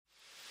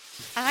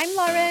I'm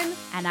Lauren.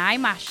 And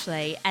I'm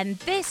Ashley. And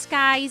this,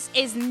 guys,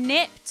 is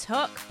Nip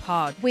Tuck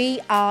Pod. We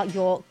are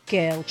your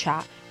girl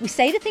chat. We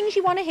say the things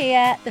you want to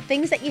hear, the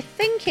things that you're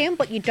thinking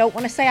but you don't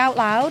want to say out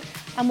loud.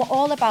 And we're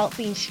all about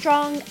being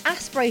strong,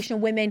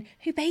 aspirational women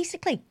who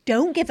basically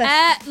don't give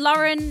a...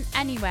 Lauren,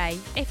 anyway,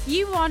 if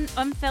you want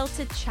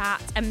unfiltered chat,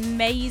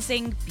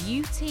 amazing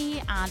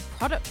beauty and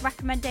product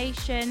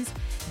recommendations,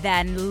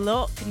 then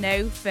look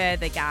no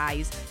further,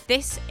 guys.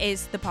 This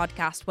is the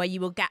podcast where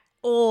you will get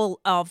all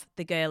of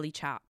the girly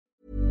chat.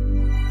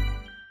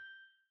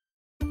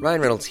 Ryan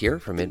Reynolds here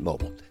from Mint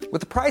Mobile. With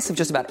the price of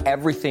just about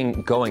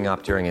everything going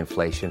up during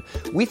inflation,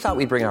 we thought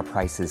we'd bring our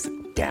prices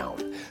down.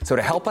 So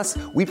to help us,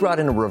 we brought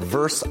in a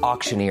reverse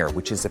auctioneer,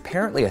 which is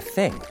apparently a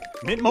thing.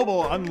 Mint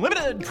Mobile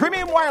Unlimited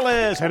Premium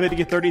Wireless. How to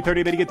get 30,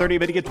 30, bit to get 30,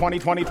 bit to get 20,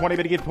 20, 20,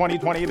 bit to get 20,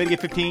 20, bit to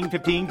get 15,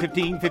 15,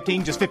 15,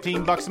 15, just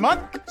 $15 a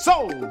month?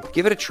 Sold!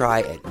 Give it a try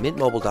at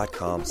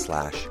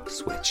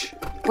mintmobile.com/switch.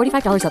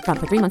 $45 up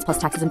front for 3 months plus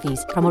taxes and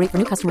fees. Promo rate for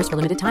new customers for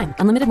limited time.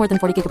 Unlimited more than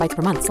 40 gigabytes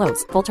per month.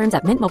 Slows full terms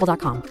at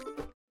mintmobile.com.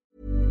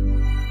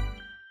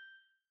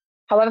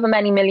 However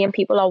many million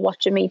people are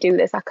watching me do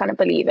this, I can't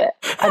believe it.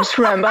 I just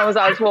remember I was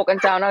walking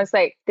down, I was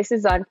like, this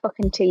is on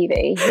fucking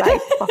TV.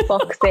 Like, for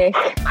fuck's sake.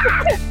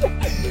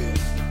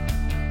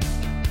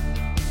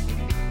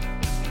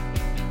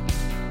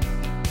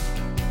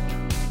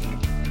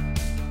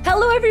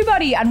 Hello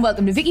everybody and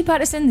welcome to Vicky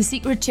Pattison, The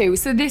Secret 2.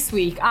 So this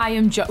week I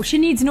am she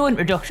needs no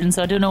introduction,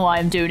 so I don't know why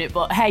I'm doing it,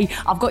 but hey,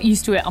 I've got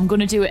used to it, I'm going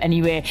to do it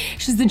anyway.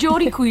 She's the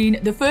Geordie Queen,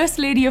 the First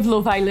Lady of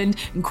Love Island,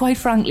 and quite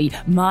frankly,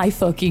 my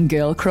fucking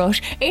girl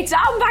crush. It's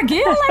Amber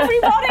Gill,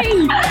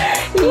 everybody!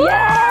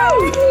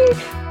 Yay!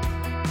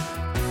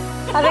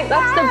 I think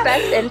that's the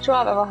best intro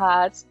I've ever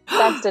had.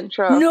 Best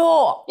intro.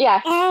 No.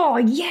 Yeah. Oh,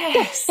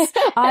 yes.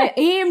 I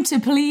aim to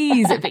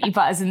please at Vicky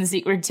Pattison, The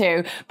Secret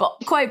 2. But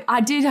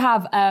I did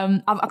have,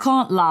 I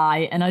can't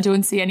lie, and I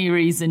don't see any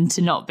reason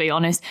to not be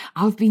honest.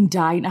 I've been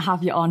dying to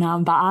have you on,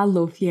 Amber. I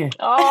love you.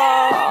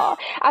 Oh,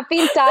 I've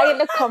been dying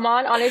to come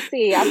on,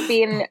 honestly. I've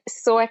been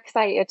so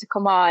excited to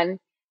come on.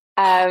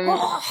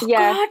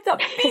 Yeah. God,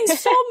 that means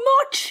so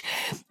much.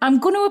 I'm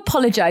going to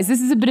apologise. This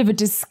is a bit of a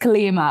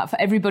disclaimer for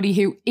everybody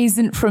who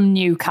isn't from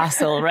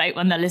Newcastle, right,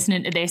 when they're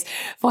listening to this.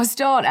 For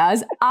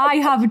starters, I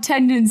have a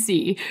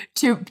tendency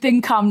to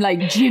think I'm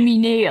like Jimmy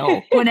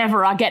Neal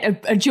whenever I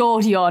get a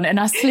Geordie on and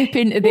I slip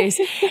into this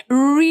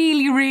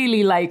really,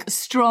 really like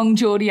strong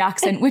Geordie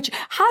accent, which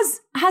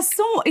has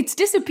it's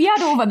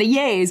disappeared over the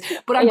years,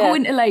 but I go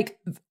into like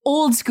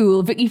old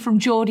school Vicky from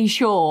Geordie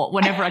Shore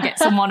whenever I get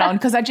someone on,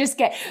 because I just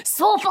get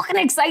so fucking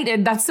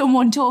excited that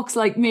someone talks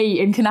like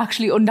me and can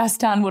actually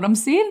understand what I'm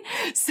saying.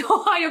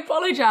 So I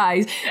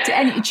apologise to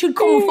any. It should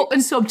come with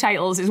fucking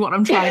subtitles is what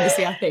I'm trying to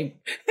say, I think.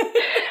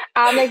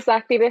 I'm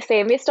exactly the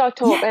same. They start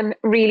talking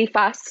really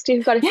fast.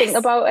 You've got to think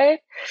about it.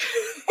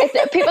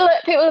 People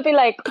will be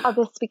like, oh,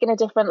 they're speaking a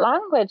different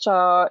language,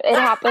 or it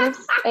happens.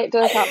 It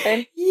does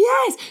happen.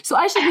 Yes. So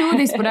I should know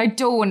this, but I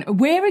don't.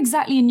 Where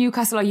exactly in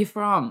Newcastle are you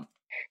from?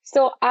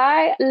 So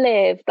I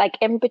live like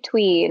in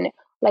between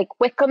like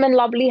Wickham and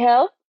Lobley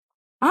Hill.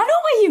 I know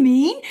what you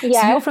mean.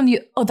 Yeah. So you're from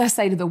the other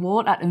side of the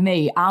water to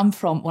me. I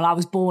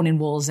was born in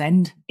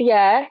Wallsend.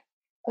 Yeah.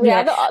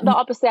 Yeah, the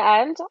opposite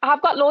end. I've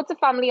got loads of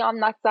family on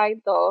that side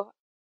though.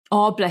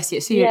 Oh, bless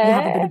you. So you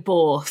have a bit of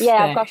both.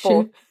 Yeah, I've got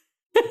both.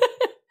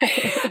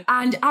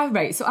 And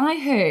right, so I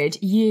heard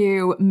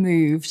you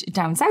moved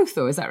down south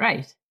though, is that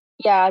right?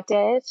 Yeah, I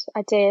did.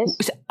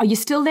 So are you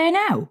still there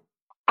now?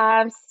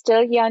 I'm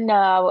still here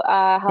now.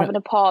 I have an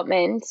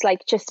apartment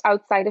like just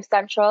outside of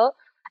Central,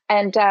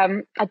 and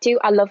I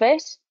love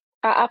it.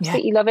 I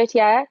absolutely love it,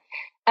 yeah.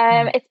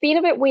 It's been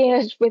a bit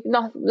weird with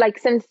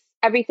since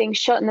everything's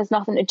shut and there's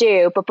nothing to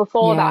do, but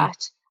before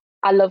that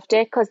I loved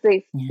it because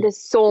there's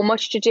so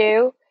much to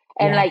do.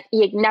 And like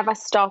you never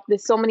stop.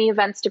 There's so many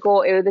events to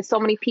go to. There's so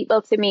many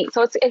people to meet.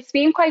 So it's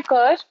been quite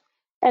good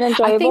and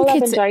enjoyable.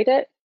 I've enjoyed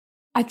it.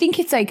 I think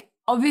it's like,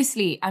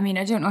 obviously, I mean,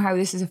 I don't know how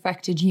this has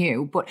affected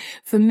you, but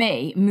for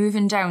me,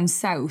 moving down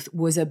south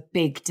was a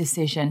big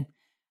decision.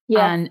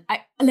 Yeah. And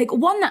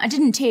one that I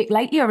didn't take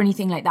lightly or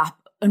anything like that.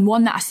 And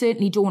one that I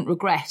certainly don't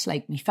regret.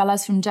 Like, my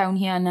fella's from down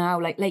here now.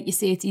 Like you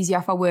say, it's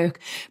easier for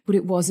work, but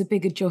it was a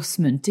big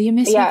adjustment. Do you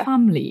miss your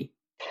family?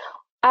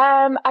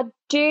 I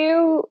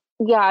do.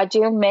 Yeah, I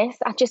do miss.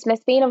 I just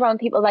miss being around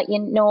people that you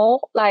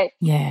know. Like,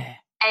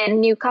 and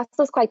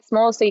Newcastle's quite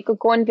small, so you could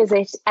go and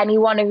visit any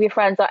one of your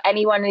friends or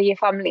any one of your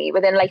family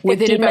within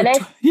 15 minutes.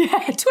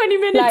 20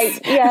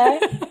 minutes.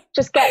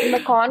 Just get in the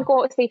car and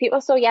go to see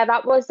people. So yeah,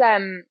 that was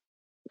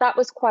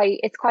quite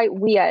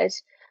weird.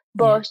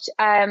 But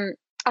I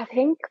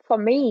think for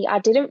me, I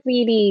didn't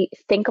really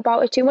think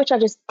about it too much. I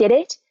just did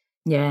it.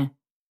 Yeah.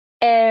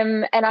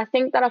 And I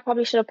think that I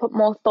probably should have put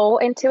more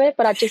thought into it,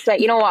 but I just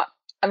you know what?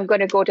 I'm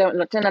going to go down to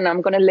London and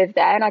I'm going to live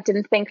there. And I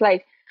didn't think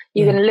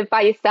you're going to live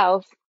by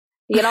yourself.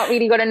 You're not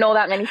really going to know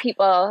that many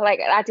people. Like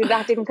that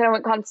didn't come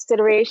into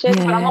consideration.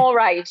 But I'm all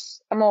right.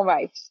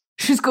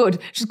 She's good.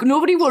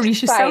 Nobody worries.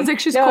 She sounds like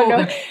she's cool.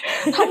 No.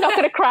 I'm not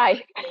going to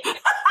cry.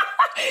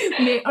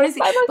 Mate,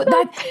 honestly, but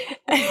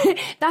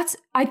that's,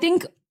 I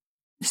think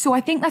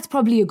that's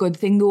probably a good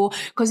thing though,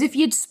 because if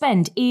you'd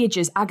spent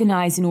ages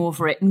agonising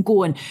over it and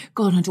going,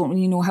 God, I don't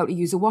really know how to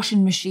use a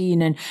washing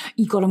machine, and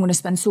God, I'm going to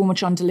spend so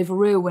much on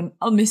Deliveroo and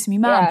I'll miss me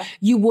man,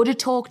 you would have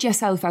talked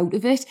yourself out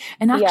of it.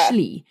 And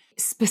actually,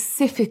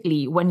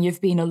 specifically when you've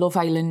been a Love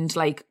Island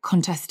like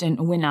contestant,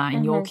 a winner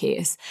in your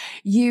case,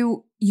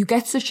 you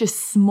get such a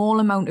small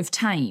amount of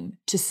time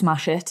to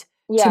smash it.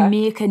 To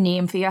make a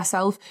name for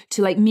yourself,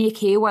 to like make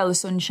hay while the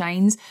sun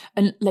shines.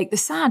 And like the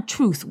sad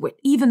truth,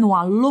 even though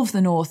I love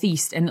the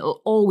Northeast and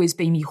it'll always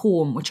be me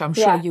home, which I'm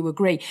sure you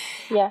agree,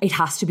 it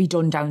has to be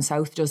done down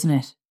south, doesn't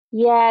it?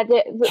 Yeah,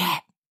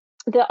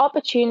 the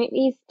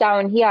opportunities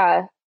down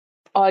here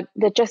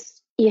they're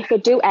just, you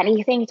could do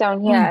anything down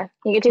here.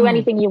 You could do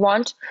anything you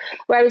want.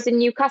 Whereas in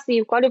Newcastle,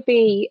 you've got to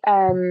be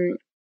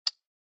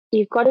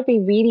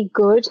really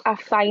good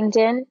at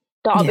finding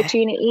the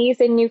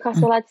opportunities in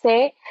Newcastle, I'd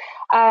say.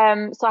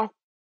 So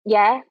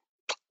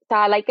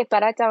I like it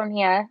better down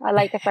here.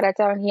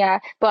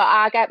 But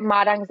I get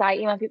mad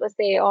anxiety when people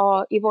say,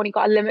 oh, you've only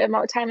got a limited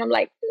amount of time. I'm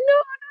like, no,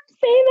 don't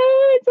say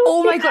that.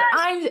 Oh my God,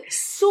 I'm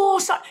so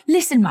sorry.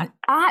 Listen, man,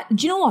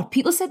 do you know what?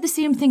 People said the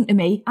same thing to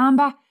me,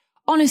 Amber.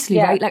 Honestly,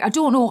 right? Like, I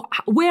don't know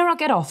where I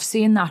get off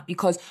saying that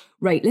because,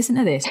 right, listen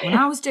to this. When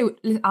I was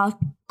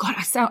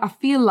I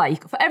feel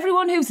like, for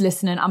everyone who's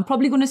listening, I'm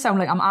probably going to sound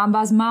like I'm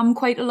Amber's mum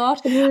quite a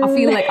lot. I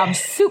feel like I'm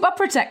super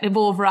protective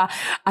over her.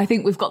 I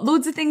think we've got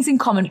loads of things in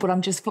common, but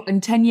I'm just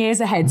fucking 10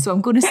 years ahead. So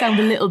I'm going to sound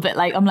a little bit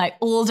like I'm like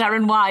older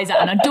and wiser.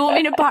 And I don't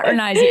mean to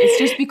patronise you. It's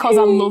just because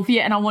I love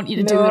you and I want you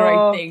to do the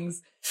right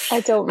things.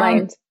 I don't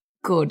mind.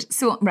 Good.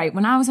 So, right,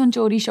 when I was on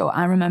Geordie Shore,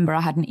 I remember I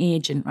had an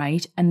agent,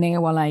 right? And they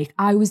were like,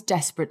 I was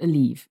desperate to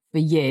leave for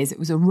years. It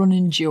was a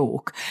running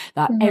joke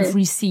that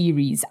every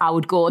series I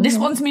would go, this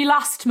one's me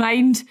last,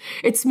 mind.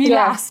 It's me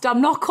last. I'm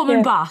not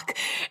coming back.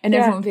 And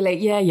everyone would be like,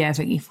 yeah,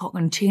 so you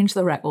fucking change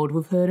the record.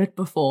 We've heard it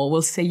before.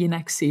 We'll see you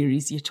next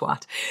series, you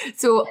twat.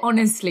 So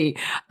honestly,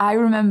 I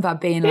remember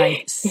being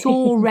like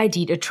so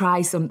ready to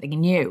try something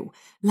new.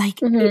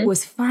 Like it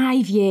was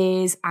 5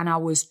 years and I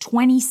was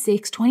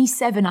 26,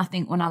 27, I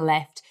think, when I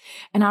left.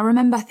 And I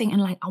remember thinking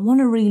like, I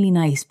want a really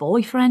nice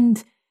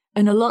boyfriend.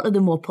 And a lot of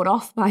them were put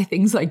off by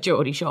things like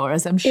Geordie Shore,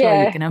 as I'm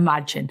sure you can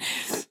imagine.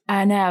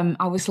 And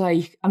I was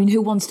like, I mean,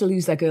 who wants to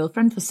lose their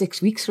girlfriend for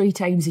 6 weeks, 3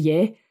 times a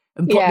year?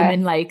 And put them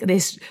in like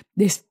this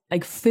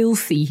like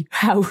filthy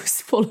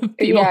house full of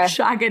people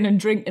shagging and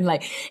drinking.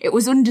 Like, it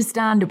was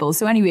understandable.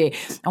 So anyway,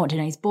 I wanted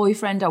a nice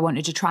boyfriend. I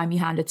wanted to try my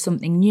hand at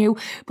something new.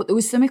 But there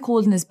was something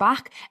holding us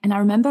back. And I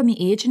remember my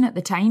agent at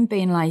the time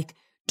being like,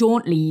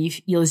 don't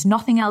leave. There's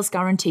nothing else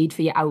guaranteed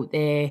for you out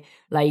there.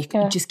 Like,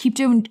 just keep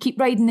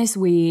riding this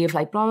wave,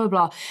 like, blah, blah,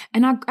 blah.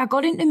 And I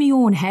got into my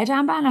own head,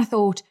 Amber, and I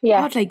thought,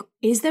 God, like,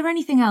 is there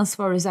anything else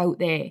for us out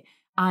there?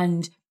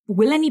 And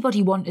will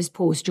anybody want us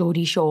post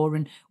Geordie Shore?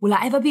 And will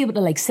I ever be able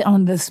to, like, sit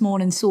on This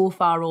Morning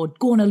sofa or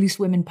go on a Loose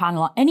Women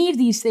panel or any of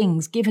these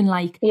things, given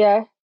that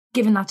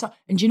time?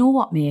 And do you know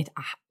what, mate?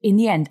 In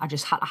the end, I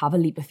just had to have a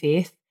leap of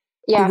faith.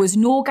 There was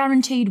no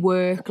guaranteed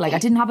work. Like, I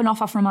didn't have an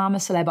offer from I'm a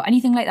Celeb or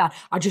anything like that.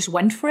 I just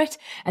went for it.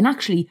 And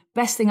actually,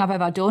 best thing I've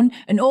ever done.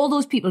 And all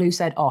those people who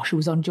said, oh, she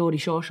was on Geordie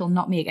Shore, she'll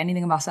not make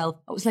anything of herself.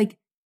 I was like,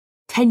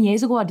 10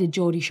 years ago, I did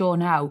Geordie Shore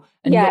now.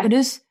 And look at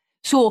us.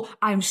 So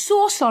I'm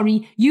so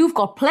sorry. You've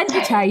got plenty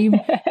of time.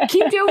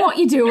 Keep doing what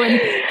you're doing. Who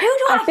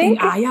do I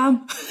think I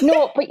am?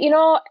 No, but you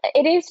know,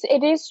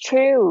 it is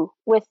true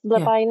with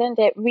Love Island.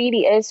 It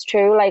really is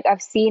true. Like,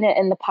 I've seen it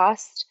in the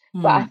past.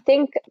 But I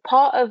think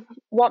part of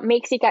what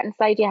makes you get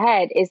inside your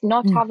head is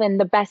not having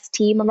the best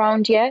team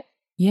around you.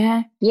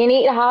 Yeah. You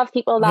need to have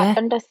people that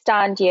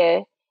understand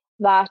you,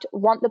 that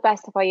want the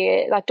best for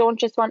you, that don't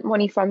just want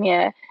money from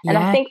you. And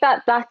I think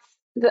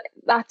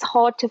that's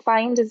hard to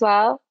find as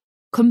well.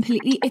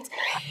 Completely.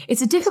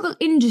 It's a difficult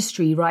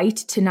industry, right,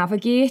 to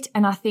navigate.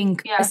 And I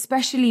think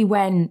especially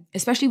when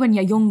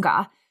you're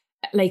younger,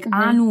 like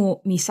I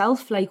know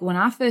myself, like when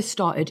I first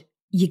started,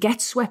 you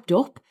get swept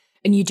up.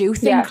 And you do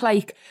think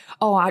like,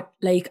 oh, I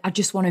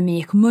just want to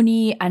make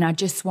money and I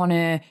just want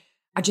to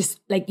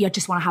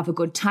have a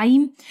good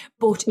time.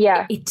 But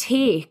it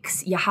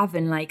takes you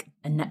having like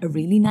a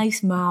really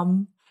nice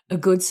mum, a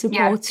good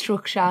support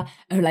structure,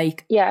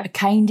 a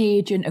kind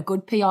agent, a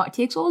good PR. It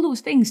takes all those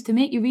things to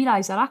make you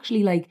realise that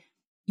actually like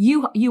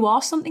you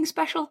are something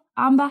special,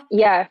 Amber.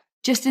 Yeah.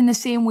 Just in the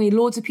same way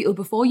loads of people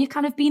before you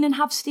kind of been and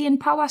have staying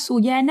power. So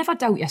never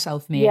doubt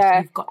yourself, mate.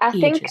 Yeah. You've got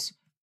ages. Think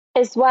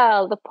as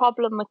well, the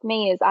problem with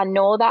me is I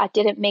know that I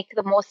didn't make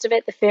the most of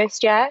it the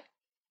first year.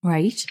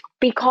 Right.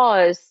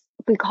 Because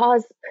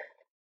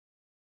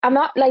I'm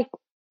not like,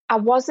 I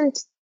wasn't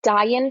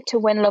dying to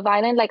win Love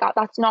Island. Like,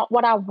 that's not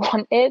what I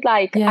wanted.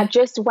 Like, I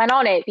just went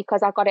on it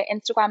because I got an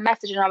Instagram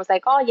message and I was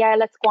like, oh yeah,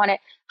 let's go on it.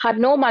 Had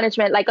no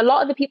management. Like, a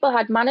lot of the people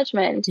had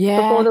management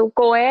before they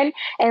go in,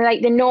 and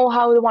like they know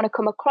how they want to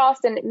come across.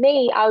 And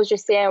me, I was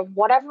just saying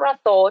whatever I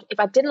thought. If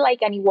I didn't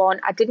like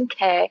anyone, I didn't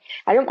care.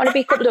 I didn't want to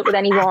be coupled up with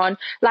anyone.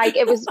 Like,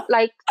 it was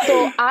like,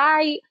 so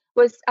I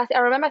I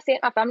remember saying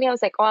to my family, I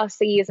was like, oh, I'll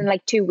see you in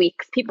like 2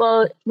 weeks.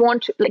 People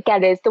won't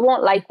get it. They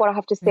won't like what I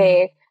have to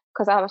say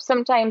because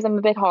sometimes I'm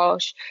a bit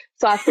harsh.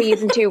 So I'll see you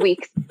in 2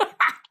 weeks.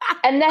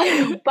 And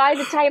then by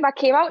the time I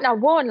came out and I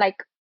won,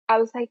 like, I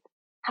was like,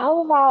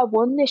 how have I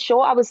won this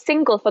show? I was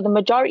single for the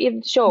majority of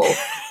the show.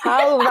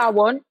 How have I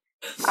won?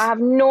 I have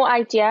no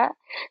idea.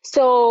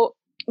 So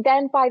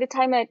then by the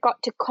time I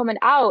got to coming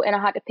out and I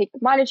had to pick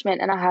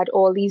management and I had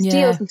all these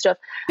deals and stuff,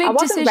 Big I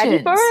wasn't decisions.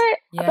 ready for it.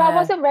 But I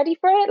wasn't ready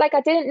for it. Like,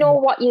 I didn't know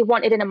what you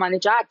wanted in a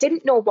manager. I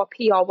didn't know what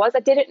PR was.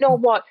 I didn't know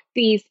what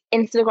these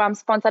Instagram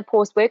sponsored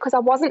posts were because I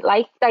wasn't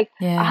I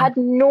had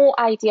no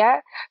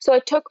idea. So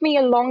it took me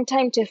a long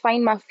time to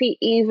find my feet,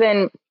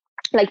 even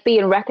like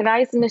being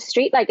recognized in the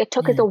street. Like, it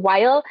took us a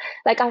while.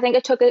 Like, I think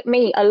it took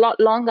me a lot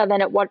longer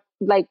than it would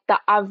like the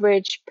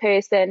average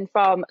person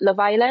from Love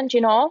Island,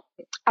 you know.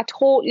 I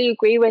totally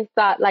agree with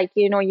that. Like,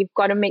 you know, you've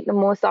got to make the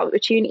most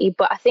opportunity.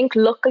 But I think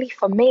luckily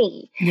for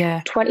me,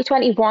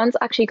 2021 is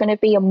actually going to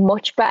be a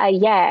much better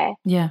year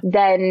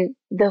than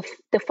the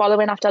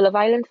following after Love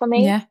Island for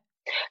me. Yeah.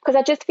 Because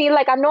I just feel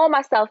like I know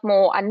myself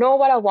more. I know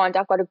what I want.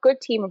 I've got a good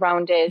team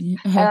around it.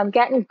 And I'm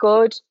getting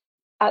good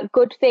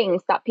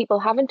things that people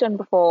haven't done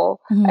before.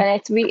 And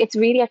it's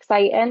really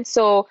exciting.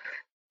 So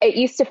it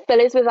used to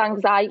fill us with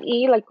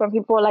anxiety, like when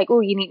people were like,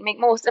 oh, you need to make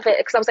most of it.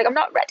 Because I was like, I'm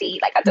not ready.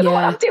 Like, I don't know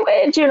what I'm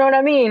doing. Do you know what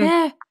I mean?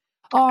 Yeah.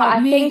 Oh,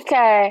 I think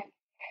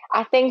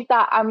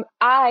that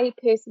I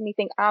personally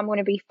think I'm going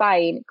to be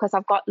fine because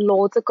I've got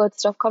loads of good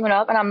stuff coming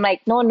up. And I'm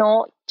like,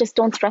 no, just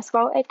don't stress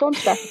about it. Don't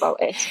stress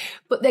about it.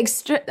 But like,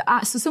 so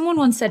someone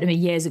once said to me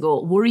years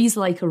ago, worry's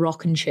like a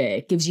rocking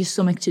chair, gives you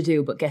something to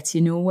do, but gets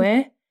you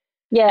nowhere.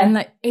 Yeah. And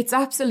like, it's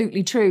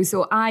absolutely true.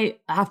 So I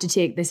have to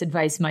take this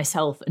advice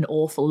myself an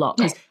awful lot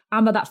because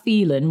I'm at that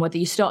feeling, whether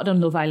you started on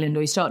Love Island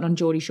or you started on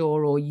Geordie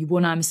Shore or you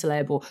won I'm a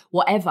Celeb or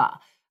whatever,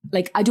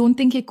 like, I don't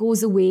think it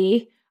goes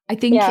away. I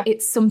think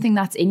it's something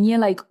that's in you.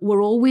 Like,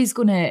 we're always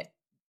going to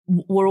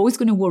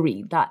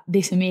worry that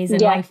this amazing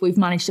life we've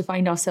managed to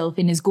find ourselves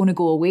in is going to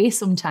go away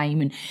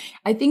sometime. And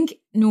I think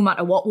no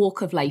matter what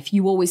walk of life,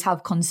 you always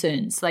have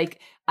concerns. Like,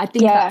 I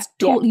think that's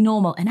totally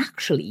normal. And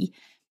actually,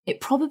 it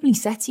probably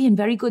sets you in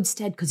very good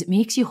stead because it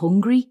makes you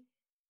hungry.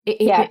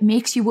 It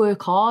makes you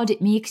work hard.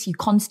 It makes you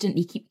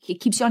constantly it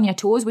keeps you on your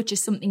toes, which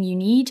is something you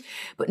need.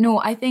 But no,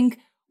 I think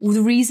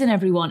the reason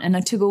everyone,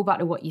 and to go back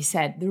to what you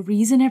said, the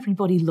reason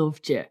everybody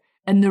loved you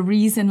and the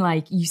reason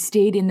like you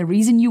stayed in, the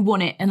reason you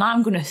won it, and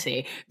I'm going to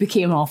say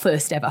became our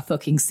first ever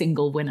fucking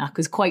single winner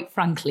because quite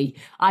frankly,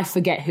 I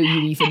forget who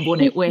you even won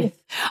it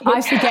with.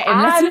 I forget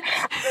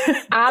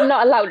him. I'm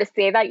not allowed to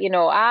say that, you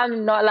know.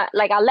 I'm not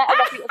like I'll let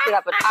other people say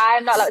that, but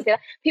I'm not allowed to say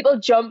that. People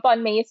jump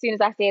on me as soon as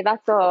I say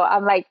that, so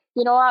I'm like,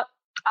 you know what?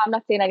 I'm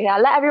not saying anything.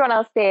 I'll let everyone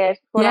else say it.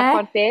 I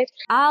can't say it.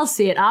 I'll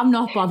say it. I'm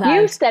not bothered.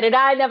 You said it.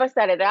 I never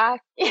said it.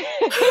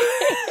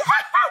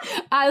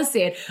 I'll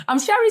say it. I'm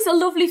sure he's a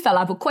lovely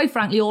fella, but quite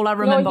frankly, all I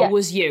remember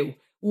was you.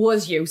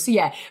 So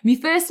yeah, my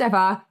first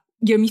ever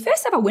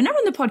winner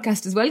on the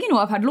podcast as well. You know,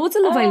 I've had loads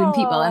of Love Island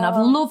people and I've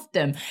loved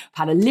them.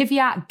 I've had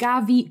Olivia,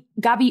 Gabby,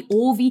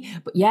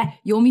 Ovi, but yeah,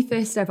 you're my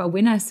first ever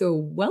winner. So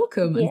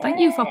welcome and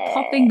thank you for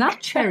popping that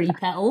cherry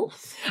petal.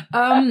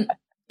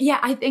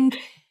 I think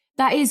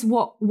that is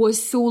what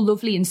was so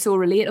lovely and so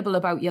relatable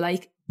about you.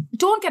 Like,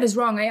 don't get us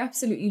wrong, I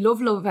absolutely love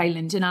Love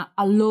Island and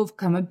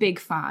I'm a big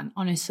fan,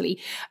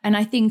 honestly. And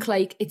I think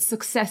like it's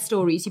success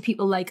stories. You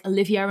people like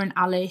Olivia and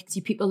Alex,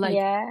 you people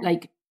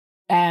like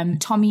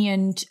Tommy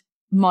and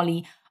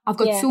Molly. I've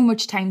got so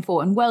much time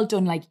for, and well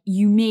done. Like,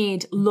 you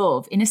made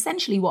love in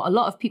essentially what a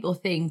lot of people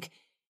think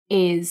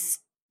is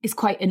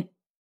quite an,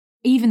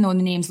 even though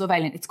the name's Love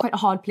Island, it's quite a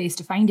hard place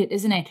to find it,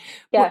 isn't it?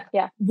 Yeah,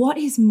 but what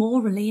is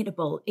more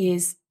relatable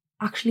is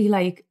actually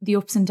like the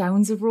ups and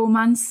downs of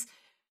romance.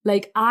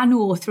 Like, I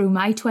know through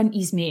my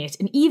 20s, mate,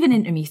 and even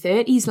into my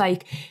 30s,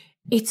 like,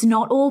 it's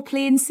not all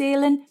plain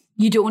sailing.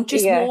 You don't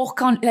just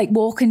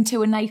walk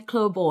into a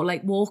nightclub or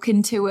like walk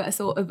into a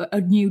sort of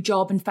a new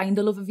job and find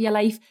the love of your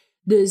life.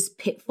 There's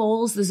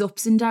pitfalls, there's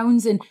ups and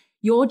downs, and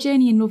your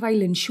journey in Love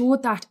Island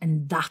showed that,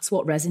 and that's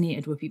what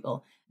resonated with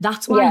people.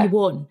 That's why you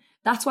won.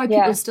 That's why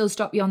people still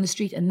stop you on the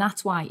street, and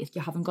that's why, if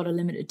you haven't got a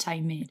limited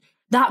time, mate,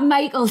 that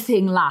Michael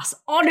thing, lass,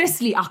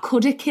 honestly, I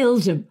could have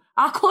killed him.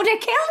 I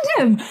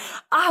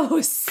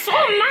was so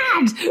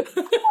mad.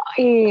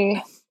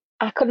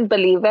 I couldn't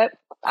believe it.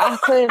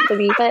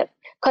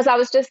 Because I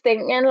was just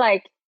thinking,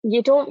 like,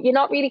 you're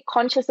not really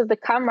conscious of the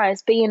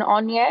cameras being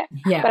on yet.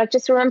 Yeah. But I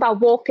just remember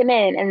walking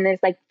in and there's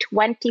like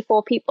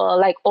 24 people,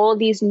 like all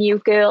these new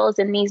girls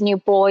and these new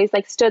boys,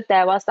 like stood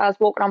there whilst I was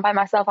walking on by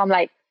myself. I'm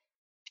like,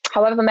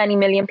 however many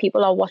million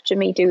people are watching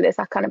me do this,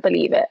 I can't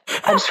believe it.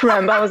 I just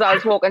remember as I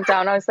was walking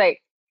down, I was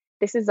like,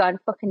 this is on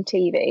fucking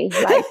TV,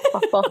 like,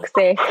 for fuck's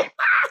sake.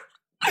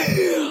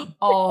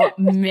 Oh,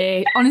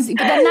 mate, honestly.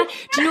 But then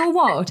do you know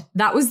what?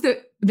 That was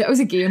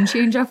a game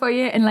changer for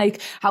you. And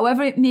like,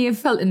 however it may have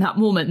felt in that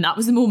moment, that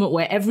was the moment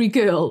where every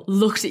girl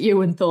looked at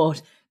you and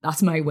thought,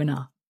 that's my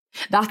winner.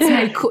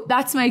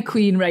 That's my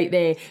queen right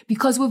there,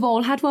 because we've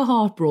all had our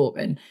heart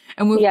broken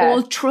and we've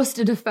all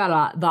trusted a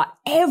fella that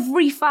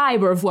every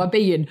fibre of our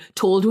being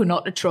told we're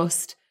not to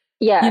trust.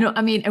 Yeah. You know what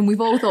I mean? And we've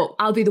all thought,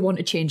 I'll be the one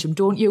to change him.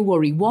 Don't you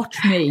worry.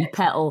 Watch me,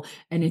 Petal.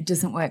 And it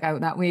doesn't work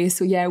out that way.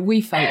 So yeah, we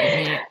felt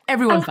it, mate.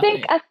 Everyone felt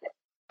it.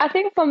 I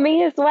think for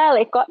me as well,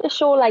 it got to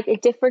show like a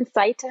different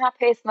side to her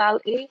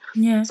personality.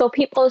 Yeah. So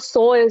people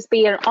saw her as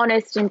being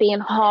honest and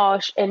being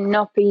harsh and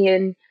not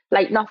being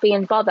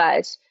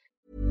bothered.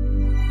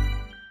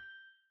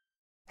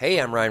 Hey,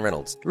 I'm Ryan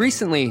Reynolds.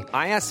 Recently,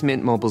 I asked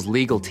Mint Mobile's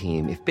legal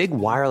team if big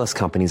wireless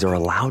companies are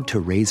allowed to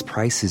raise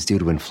prices due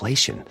to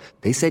inflation.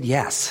 They said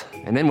yes.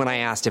 And then when I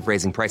asked if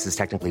raising prices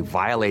technically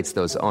violates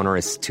those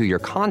onerous 2-year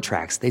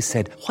contracts, they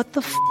said, "What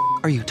the f***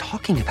 are you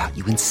talking about,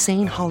 you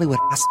insane Hollywood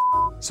ass?"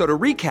 So to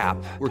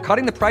recap, we're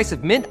cutting the price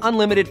of Mint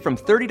Unlimited from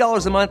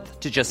 $30 a month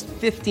to just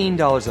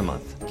 $15 a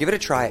month. Give it a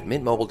try at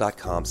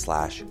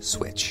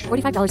mintmobile.com/switch.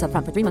 $45 up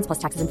front for 3 months plus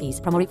taxes and fees.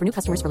 Promo rate for new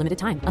customers for limited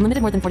time.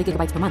 Unlimited more than 40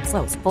 gigabytes per month.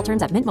 Slows full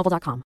terms at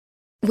mintmobile.com.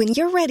 When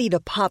you're ready to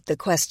pop the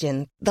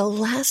question, the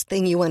last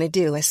thing you want to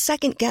do is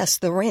second-guess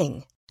the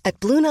ring. At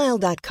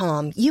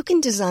BlueNile.com, you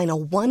can design a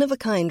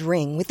one-of-a-kind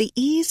ring with the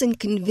ease and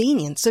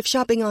convenience of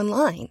shopping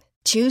online.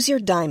 Choose your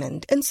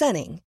diamond and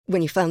setting.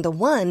 When you find the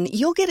one,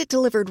 you'll get it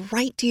delivered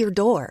right to your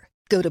door.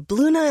 Go to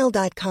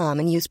BlueNile.com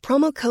and use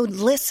promo code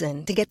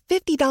LISTEN to get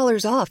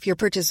 $50 off your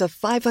purchase of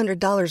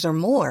 $500 or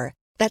more.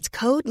 That's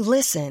code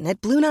LISTEN at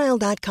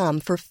BlueNile.com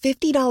for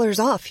 $50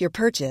 off your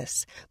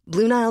purchase.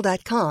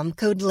 BlueNile.com,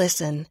 code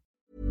LISTEN.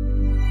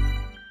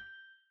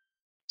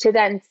 To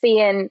then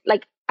seeing,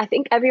 like, I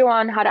think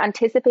everyone had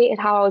anticipated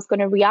how I was going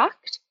to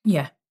react.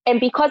 Yeah. And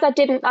because I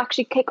didn't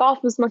actually kick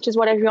off as much as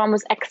what everyone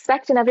was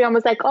expecting, everyone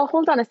was like, oh,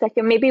 hold on a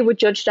second, maybe we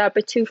judged her a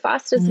bit too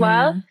fast as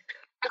well.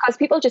 Because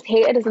people just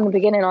hated us in the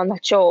beginning on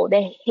that show.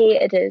 They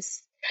hated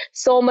us.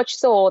 So much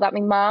so that my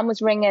mom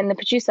was ringing the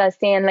producer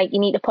saying, like, you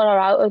need to pull her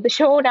out of the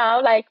show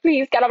now. Like,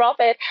 please get her off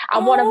it. I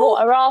want to vote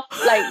her off.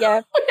 Like,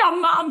 yeah.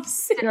 Your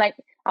mom's. And, like,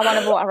 I want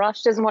to vote her off.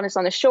 She doesn't want us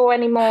on the show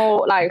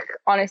anymore. Like,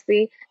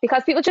 honestly.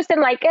 Because people just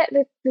didn't like it.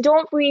 They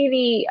don't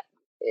really...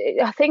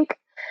 I think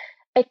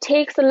it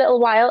takes a little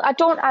while. I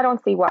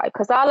don't see why,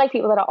 because I like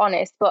people that are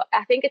honest, but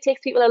I think it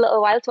takes people a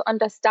little while to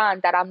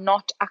understand that I'm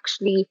not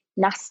actually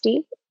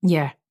nasty.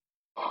 Yeah.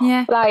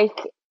 Yeah.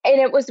 Like,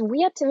 and it was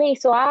weird to me.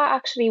 So I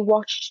actually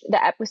watched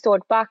the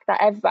episode back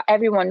that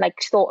everyone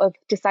like sort of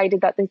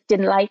decided that they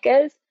didn't like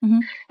us.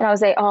 And I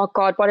was like, oh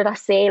God, what did I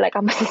say? Like,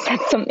 I must have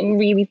said something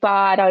really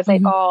bad. I was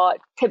like, oh,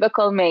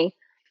 typical me.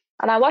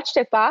 And I watched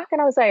it back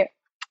and I was like,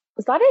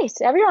 was that it?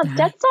 Everyone's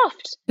dead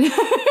soft.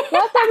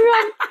 What's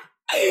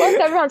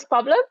everyone's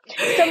problem?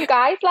 Some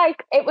guys,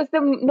 like, it was the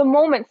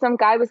moment some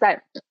guy was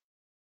like,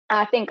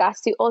 I think I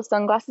suit all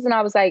sunglasses. And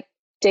I was like,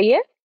 do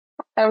you?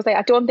 I was like,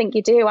 I don't think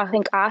you do. I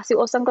think I suit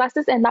all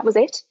sunglasses. And that was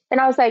it.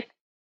 And I was like,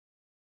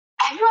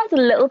 everyone's a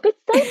little bit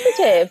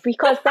sensitive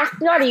because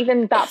that's not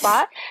even that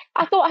bad.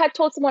 I thought I had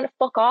told someone to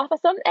fuck off or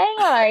something,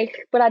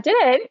 like, but I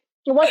didn't.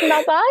 It wasn't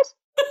that bad.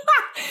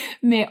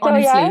 Mate,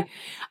 honestly,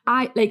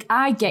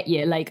 I get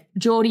you. Like,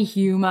 Geordie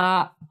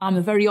humour, I'm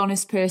a very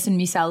honest person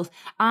myself.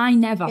 I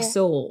never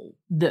saw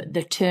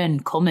the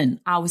turn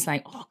coming. I was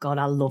like, oh God,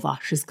 I love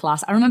Ash's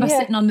class. I remember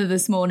sitting on the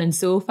This Morning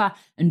sofa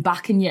and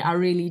backing you. I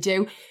really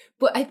do.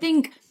 But I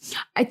think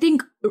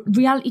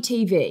reality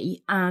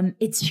TV,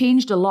 it's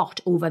changed a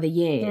lot over the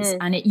years.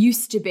 And it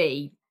used to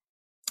be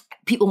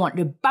people wanted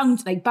to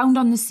bound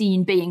on the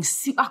scene, being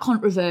super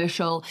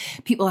controversial.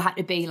 People had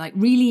to be like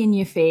really in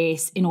your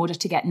face in order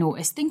to get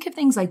noticed. Think of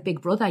things like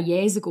Big Brother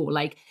years ago.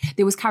 Like,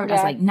 there was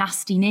characters like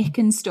Nasty Nick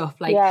and stuff.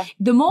 Like,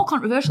 the more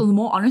controversial, the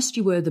more honest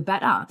you were, the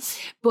better.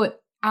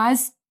 But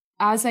as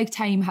like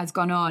time has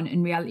gone on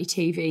and reality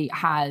TV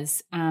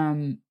has,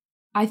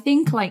 I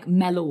think, like,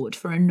 mellowed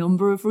for a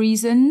number of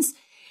reasons.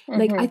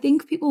 Like, I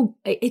think people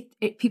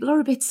are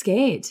a bit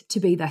scared to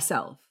be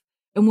themselves.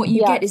 And what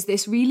you get is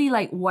this really,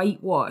 like,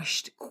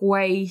 whitewashed,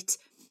 quite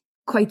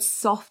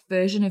soft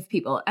version of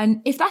people.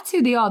 And if that's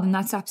who they are, then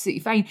that's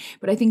absolutely fine.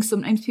 But I think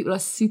sometimes people are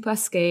super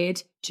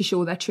scared to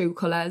show their true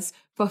colours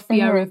for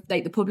fear of,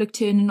 like, the public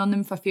turning on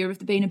them, for fear of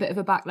there being a bit of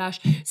a backlash.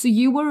 So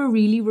you were a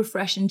really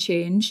refreshing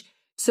change.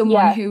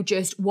 Someone who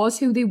just was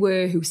who they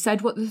were, who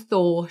said what they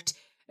thought,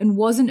 and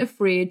wasn't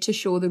afraid to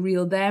show the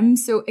real them.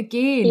 So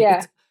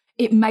again,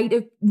 it might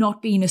have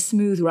not been a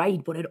smooth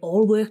ride, but it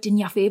all worked in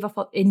your favour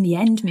in the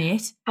end,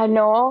 mate. I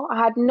know. I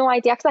had no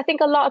idea, because I think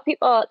a lot of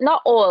people,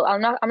 not all, I'm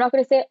not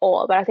going to say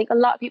all, but I think a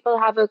lot of people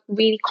have a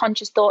really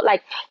conscious thought,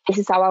 like, this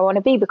is how I want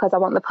to be because I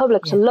want the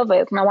public to love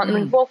it and I want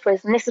them to vote for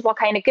it, and this is what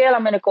kind of girl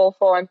I'm going to go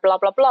for, and blah,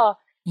 blah, blah.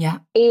 Yeah.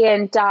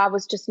 And I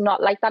was just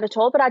not like that at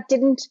all, but I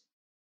didn't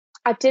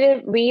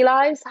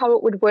realise how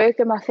it would work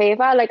in my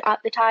favour. Like, at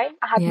the time,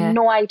 I had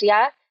no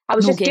idea. I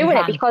was just doing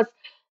it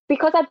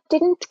because I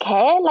didn't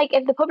care. Like,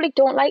 if the public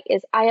don't like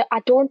it, I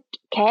don't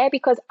care,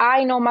 because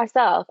I know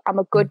myself, I'm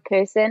a good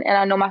person, and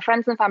I know my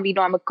friends and family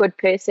know I'm a good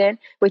person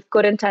with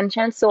good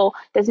intentions. So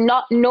there's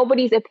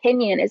nobody's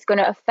opinion is going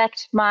to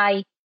affect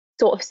my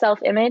sort of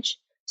self-image.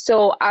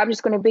 So I'm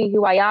just going to be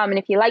who I am. And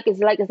if you like us,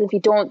 you like us. If you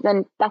don't,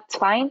 then that's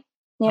fine.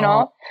 You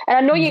know, and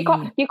I know you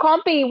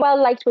can't be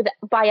well liked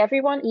by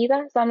everyone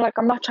either. So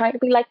I'm not trying to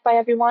be liked by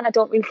everyone. I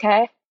don't really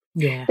care.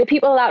 Yeah. The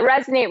people that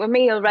resonate with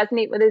me will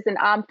resonate with us, and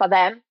I'm for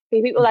them.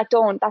 The people that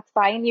don't, that's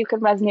fine. You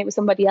can resonate with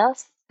somebody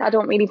else. I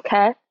don't really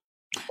care.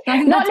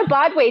 Not in a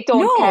bad way.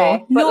 Don't care.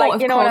 But no,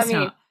 you know what I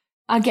mean. Not.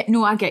 I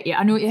get you.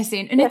 I know what you're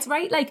saying. And it's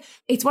right, like,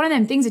 it's one of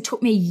them things. It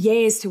took me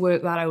years to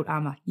work that out,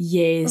 Amma.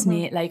 Years,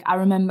 mate. Like, I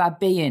remember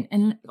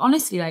and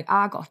honestly, like,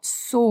 I got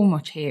so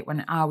much hate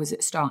when I was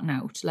starting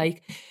out.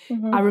 Like,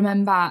 I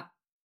remember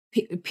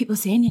people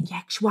saying,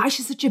 yeah, why is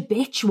she such a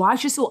bitch? Why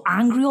is she so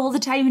angry all the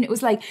time? And it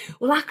was like,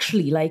 well,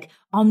 actually, like,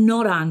 I'm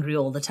not angry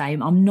all the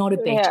time. I'm not a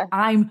bitch. Yeah.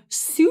 I'm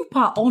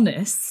super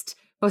honest,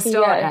 for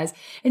starters.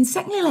 And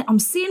secondly, like, I'm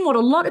seeing what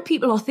a lot of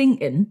people are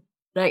thinking.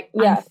 Right.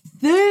 Yeah. And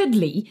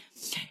thirdly,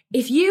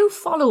 if you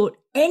followed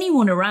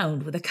anyone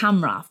around with a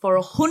camera for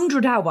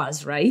 100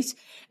 hours, right,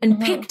 and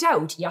picked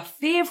out your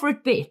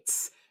favourite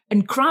bits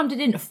and crammed it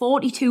into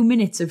 42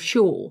 minutes of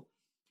show,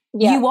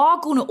 you are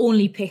going to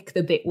only pick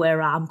the bit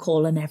where I'm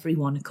calling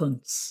everyone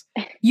cunts.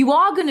 You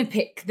are going to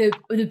pick the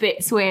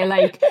bits where,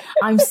 like,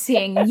 I'm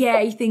saying, yeah,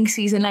 he thinks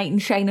he's a knight in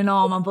shining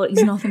armour, but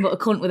he's nothing but a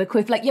cunt with a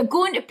quiff. Like, you're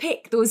going to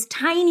pick those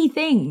tiny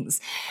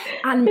things.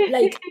 And,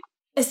 like,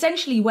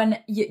 essentially when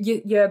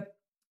you're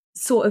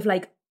sort of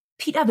like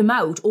peter them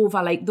out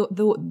over like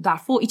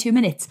that 42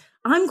 minutes,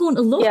 I'm going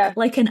to look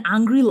like an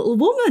angry little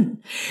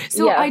woman.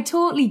 So I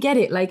totally get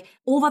it. Like,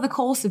 over the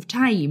course of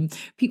time,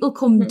 people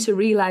come to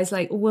realise,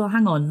 like, oh, well,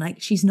 hang on,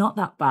 like, she's not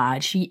that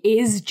bad. She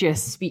is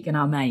just speaking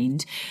her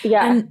mind.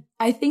 Yeah. And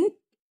I think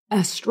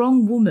a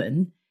strong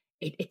woman,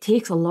 it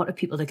takes a lot of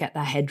people to get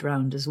their head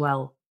round as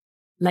well.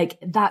 Like,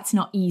 that's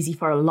not easy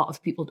for a lot of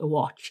people to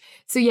watch.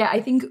 So yeah, I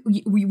think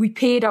we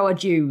paid our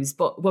dues,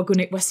 but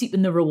we're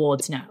seeking the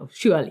rewards now.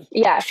 Surely.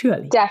 Yeah,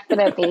 surely.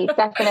 Definitely.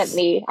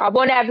 I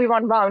want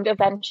everyone round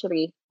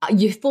eventually.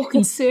 You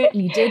fucking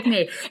certainly did,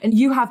 mate. And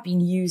you have been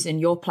using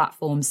your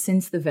platform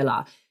since the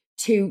villa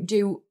to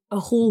do a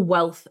whole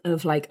wealth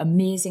of like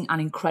amazing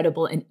and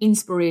incredible and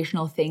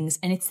inspirational things.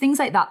 And it's things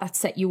like that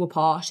set you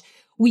apart.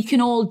 We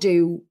can all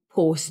do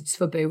posts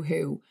for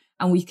Boohoo,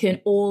 and we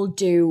can all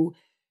do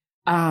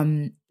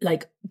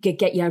like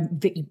get your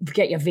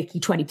Vicky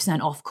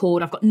 20% off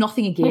code. I've got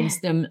nothing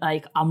against them.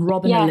 Like, I'm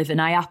robbing a living.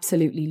 I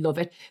absolutely love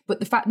it. But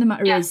the fact of the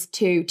matter is,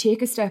 to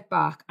take a step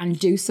back and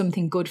do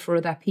something good for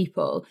other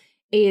people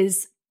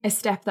is a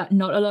step that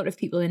not a lot of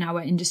people in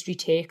our industry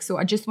take. So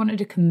I just wanted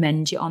to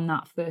commend you on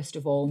that, first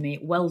of all,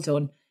 mate. Well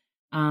done.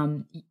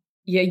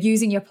 You're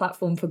using your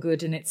platform for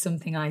good, and it's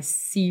something I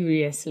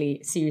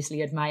seriously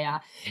admire.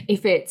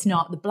 If it's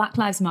not the Black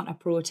Lives Matter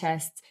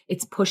protests,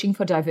 it's pushing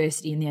for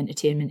diversity in the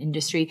entertainment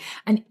industry,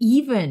 and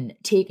even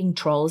taking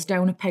trolls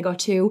down a peg or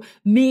two.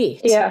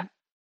 Mate,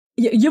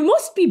 you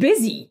must be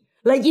busy.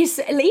 Like,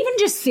 even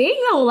just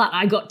saying all that,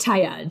 I got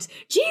tired.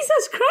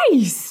 Jesus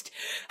Christ.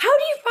 How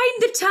do you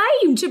find the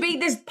time to be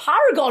this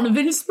paragon of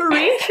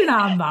inspiration,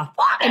 Amber?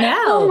 Fucking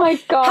hell. Oh my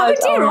God. How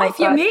dare off,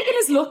 you're making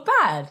us look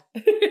bad.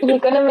 You're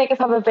going to make us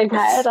have a big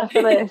head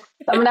after this.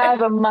 I'm going to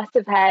have a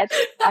massive head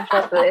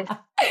after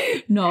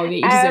this. No,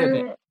 you deserve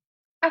it.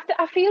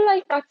 I feel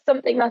like that's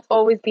something that's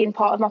always been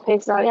part of my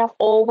personality. I've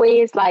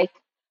always, like,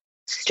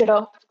 stood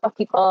up for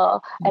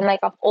people, and like,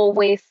 I've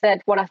always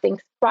said what I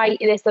think's right.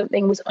 If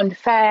something was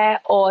unfair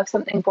or if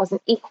something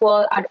wasn't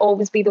equal, I'd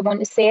always be the one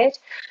to say it.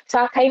 So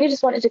I kind of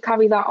just wanted to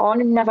carry that on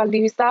and never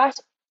lose that,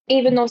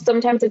 even though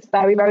sometimes it's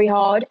very, very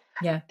hard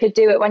to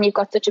do it when you've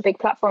got such a big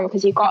platform,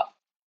 because you've got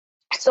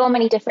so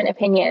many different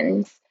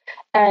opinions,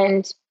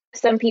 and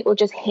some people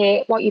just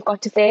hate what you've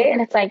got to say.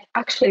 And it's like,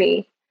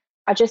 actually,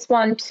 I just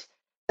want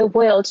the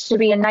world to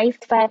be a nice,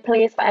 fair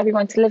place for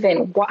everyone to live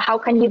in. How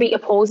can you be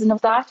opposing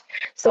of that?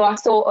 So I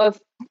sort of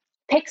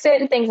pick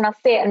certain things and I'll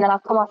say it, and then I'll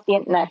come off the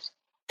internet.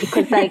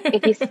 Because, like,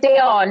 if you stay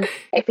on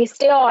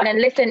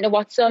and listen to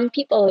what some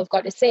people have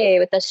got to say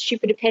with their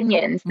stupid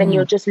opinions, then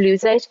you'll just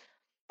lose it.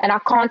 And I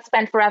can't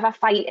spend forever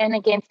fighting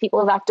against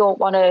people that don't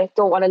want to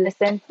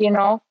listen, you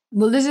know?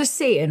 Well, there's a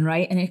saying,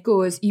 right? And it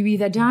goes, you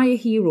either die a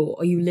hero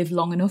or you live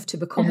long enough to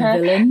become a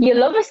villain. You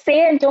love a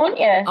saying, don't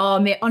you? Oh,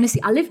 mate,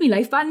 honestly, I live my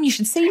life, man. You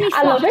should see me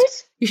flat. I love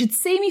it. You should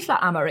see me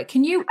flat, Amara.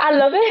 Can you? I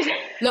love it.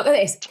 Look at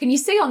this. Can you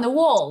see on the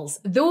walls?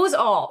 Those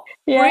are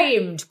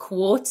framed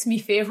quotes, my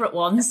favourite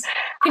ones.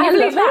 Can you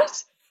believe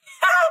that?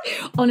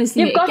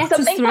 Honestly, you've got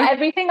something for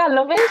everything. I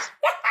love it.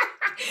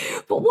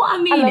 But what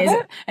I mean is,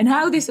 and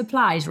how this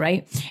applies,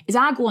 right, is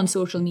I go on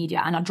social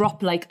media and I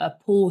drop like a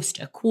post,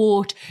 a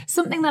quote,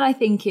 something that I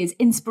think is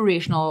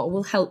inspirational or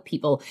will help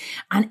people,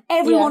 and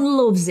everyone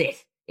loves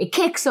it. It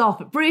kicks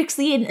off, it breaks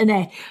the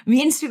internet. My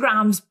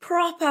Instagram's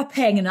proper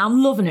ping and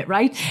I'm loving it,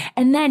 right?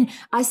 And then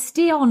I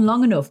stay on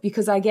long enough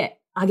because I get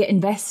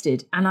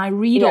invested and I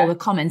read all the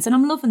comments and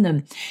I'm loving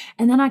them.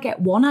 And then I get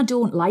one I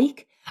don't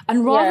like.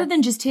 And rather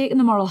than just taking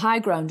the moral high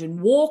ground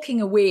and walking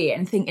away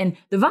and thinking,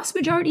 the vast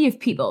majority of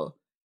people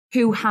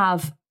who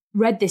have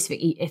read this,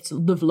 Vicky,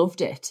 they've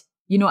loved it.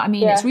 You know what I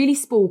mean? It's really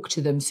spoke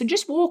to them. So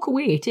just walk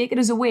away, take it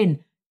as a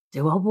win.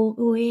 Do I walk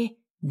away?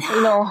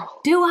 No.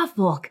 Do I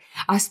fuck?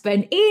 I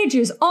spent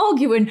ages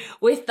arguing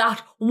with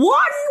that one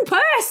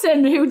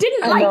person who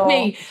didn't like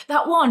me.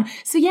 That one.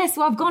 So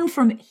so I've gone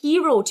from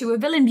hero to a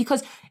villain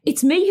because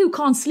it's me who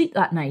can't sleep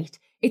that night.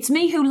 It's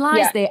me who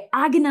lies there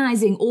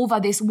agonizing over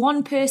this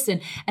one person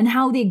and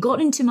how they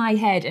got into my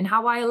head and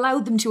how I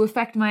allowed them to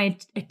affect my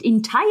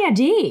entire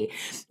day.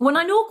 When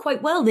I know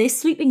quite well they're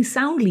sleeping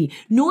soundly,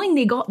 knowing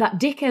they got that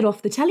dickhead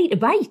off the telly to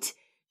bite.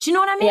 Do you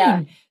know what I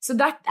mean? Yeah. So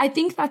I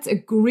think that's a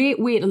great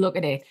way to look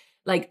at it.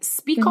 Like,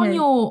 speak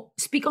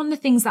on the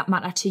things that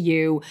matter to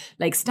you,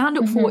 like stand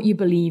up for what you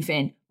believe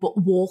in, but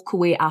walk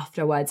away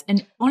afterwards.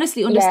 And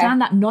honestly, understand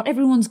that not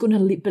everyone's going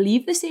to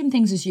believe the same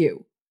things as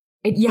you.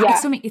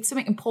 It's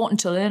something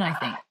important to learn, I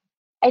think.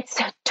 It's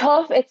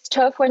tough. It's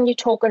tough when you're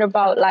talking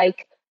about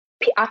like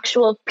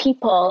actual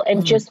people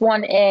and just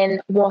wanting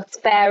what's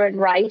fair and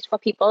right for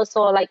people.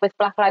 So like with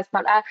Black Lives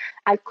Matter,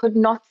 I could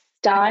not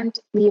stand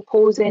the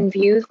opposing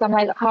views. I'm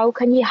like, how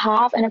can you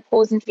have an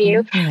opposing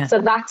view? So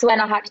that's when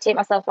I had to take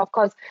myself off,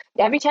 because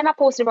every time I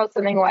posted about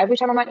something or every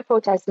time I went to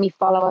protest, me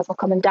followers were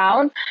coming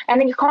down, and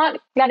then you can't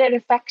let it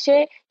affect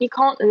you. You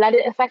can't let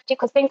it affect you,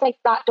 because things like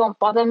that don't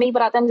bother me,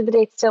 but at the end of the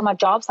day, it's still my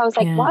job. So I was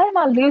like, why am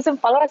I losing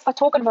followers for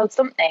talking about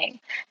something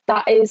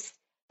that is,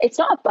 it's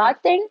not a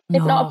bad thing.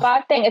 It's not a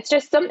bad thing. It's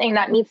just something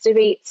that needs to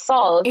be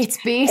solved.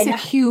 It's basic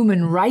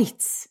human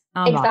rights.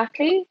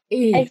 Exactly.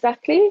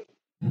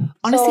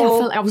 Honestly, I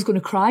felt like I was going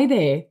to cry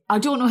there. I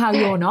don't know how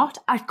you're not.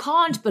 I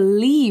can't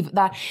believe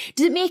that.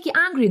 Did it make you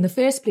angry in the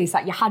first place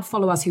that you had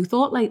followers who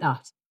thought like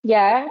that?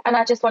 Yeah, and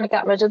I just want to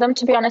get rid of them,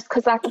 to be honest,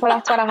 because that's what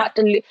I had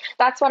to.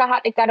 That's what I had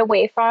to get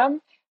away from,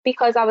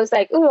 because I was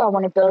like, oh, I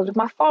want to build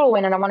my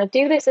following and I want to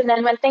do this. And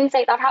then when things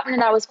like that happened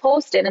and I was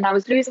posting and I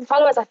was losing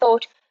followers, I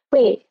thought,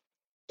 wait,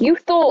 you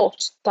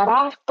thought that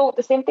I thought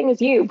the same thing as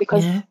you,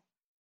 because. Yeah.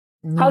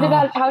 No.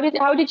 How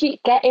did you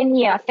get in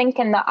here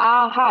thinking that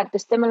I had the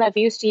similar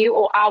views to you,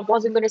 or I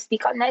wasn't going to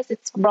speak on this?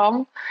 It's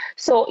wrong.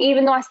 So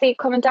even though I see it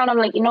coming down, I'm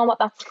like, you know what,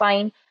 that's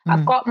fine.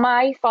 I've got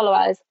my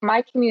followers,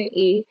 my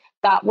community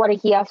that want to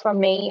hear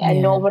from me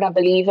and know what I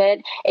believe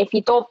in. If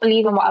you don't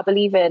believe in what I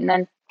believe in,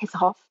 then piss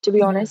off, to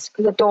be honest,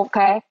 because I don't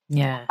care.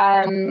 Yeah.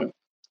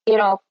 You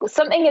know,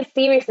 something as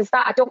serious as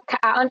that,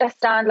 I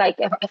understand, like,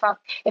 if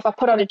I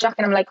put on a jacket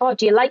and I'm like, oh,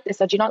 do you like this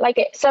or do you not like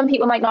it? Some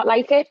people might not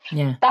like it.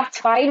 Yeah. That's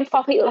fine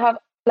for people to have,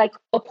 like,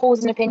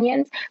 opposing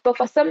opinions. But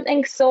for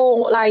something so,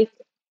 like,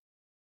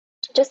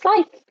 just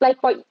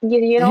like what,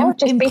 you know,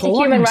 just basic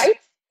human rights.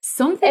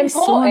 Something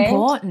so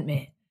important,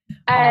 mate.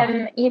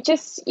 You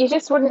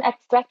just wouldn't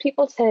expect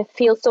people to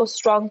feel so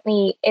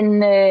strongly in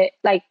the,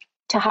 like,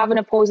 to have an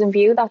opposing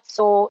view that's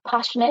so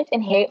passionate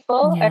and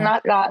hateful. And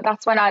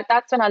that's when I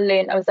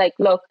learned. I was like,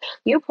 look,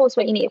 you post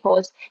what you need to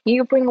post,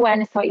 you bring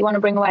awareness to what you want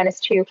to bring awareness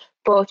to,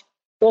 but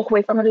walk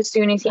away from it as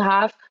soon as you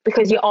have,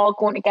 because you're all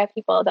going to get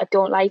people that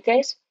don't like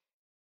it.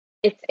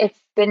 It's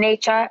the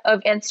nature of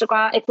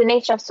Instagram, it's the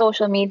nature of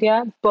social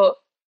media, but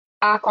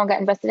I can't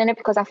get invested in it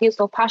because I feel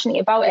so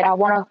passionate about it. I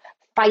want to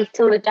fight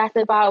till the death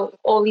about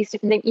all these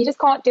different things. You just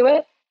can't do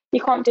it.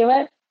 You can't do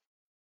it.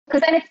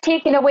 Because then it's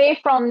taken away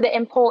from the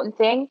important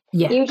thing.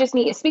 Yeah. You just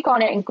need to speak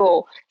on it and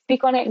go.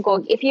 Speak on it and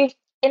go. If you're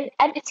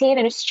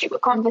entertaining a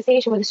stupid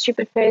conversation with a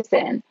stupid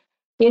person,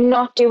 you're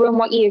not doing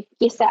what you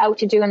set out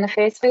to do in the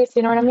first place.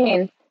 You know what I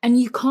mean?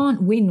 And you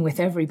can't win with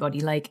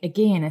everybody. Like,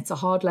 again, it's a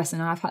hard lesson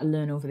I've had to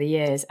learn over the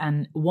years,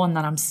 and one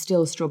that I'm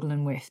still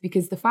struggling with,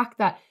 because the fact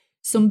that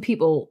some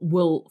people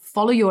will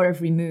follow your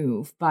every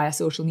move via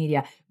social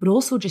media, but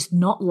also just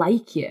not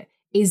like you,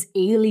 is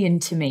alien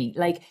to me.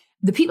 Like,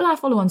 the people I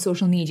follow on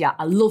social media,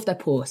 I love their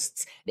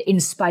posts. They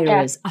inspire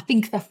us. I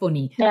think they're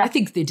funny. I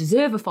think they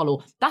deserve a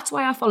follow. That's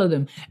why I follow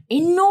them.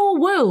 In no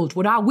world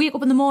would I wake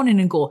up in the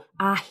morning and go,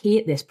 I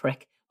hate this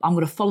prick. I'm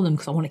going to follow them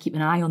because I want to keep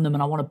an eye on them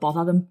and I want to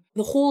bother them.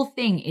 The whole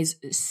thing is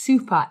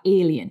super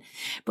alien.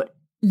 But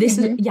this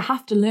is, you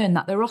have to learn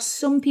that there are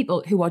some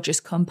people who are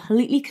just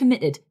completely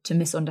committed to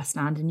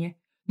misunderstanding you.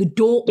 They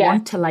don't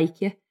want to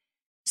like you.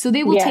 So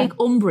they will take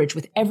umbrage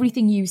with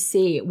everything you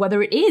say,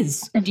 whether it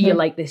is, do you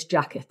like this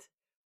jacket?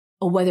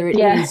 Or whether it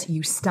is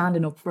you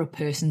standing up for a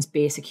person's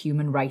basic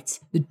human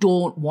rights. They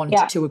don't want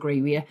to agree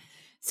with you.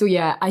 So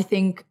yeah, I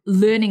think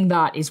learning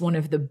that is one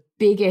of the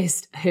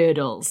biggest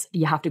hurdles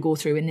you have to go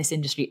through in this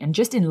industry and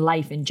just in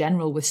life in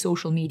general, with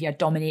social media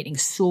dominating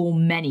so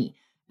many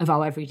of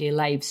our everyday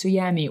lives. So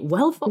yeah, mate,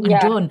 well fucking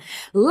done.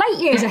 Light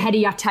years ahead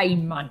of your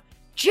time, man.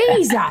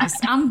 Jesus,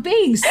 I'm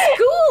being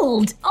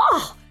schooled.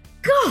 Oh,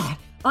 God.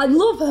 I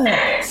love her.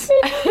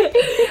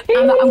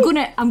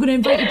 I'm gonna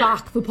invite you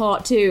back for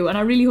part 2, and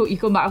I really hope you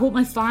come back. I hope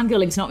my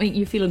fangirling's not making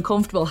you feel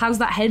uncomfortable. How's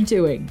that head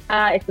doing?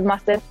 It's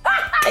massive.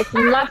 It's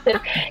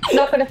massive. It's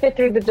not gonna fit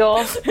through the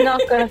door.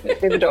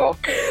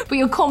 But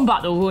you'll come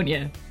back though, won't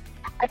you?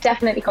 I'm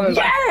definitely coming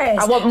back.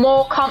 I want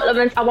more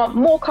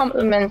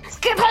compliments.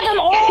 Give her them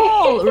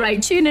all.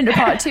 Right, tune into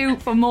part 2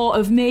 for more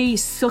of me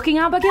sucking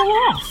Abigail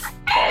off.